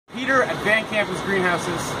here at Van Campus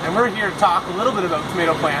Greenhouses, and we're here to talk a little bit about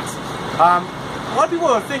tomato plants. A lot of people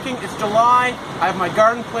are thinking it's July, I have my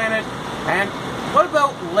garden planted, and what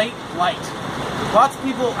about late blight? Lots of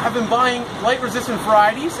people have been buying blight-resistant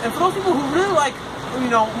varieties, and for those people who really like,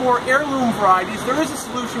 more heirloom varieties, there is a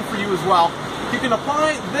solution for you as well. You can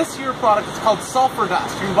apply this here product. It's called Sulfur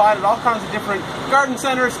Dust. You can buy it at all kinds of different garden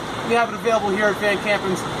centers. We have it available here at Van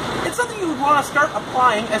Campus. It's something you would want to start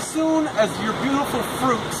applying as soon as your beautiful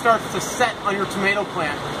fruit starts to set on your tomato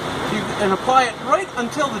plant. You can apply it right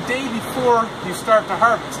until the day before you start to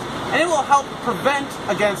harvest, and it will help prevent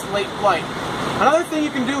against late blight. Another thing you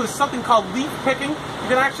can do is something called leaf picking. You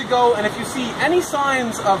can actually go, and if you see any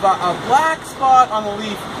signs of a black spot on the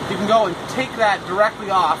leaf, you can go and take that directly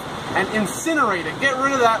off and incinerate it. Get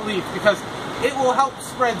rid of that leaf, because it will help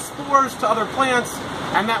spread spores to other plants,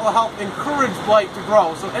 and that will help encourage blight to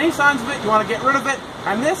grow. So any signs of it, you want to get rid of it.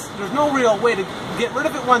 And this, there's no real way to get rid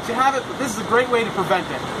of it once you have it, but this is a great way to prevent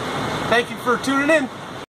it. Thank you for tuning in.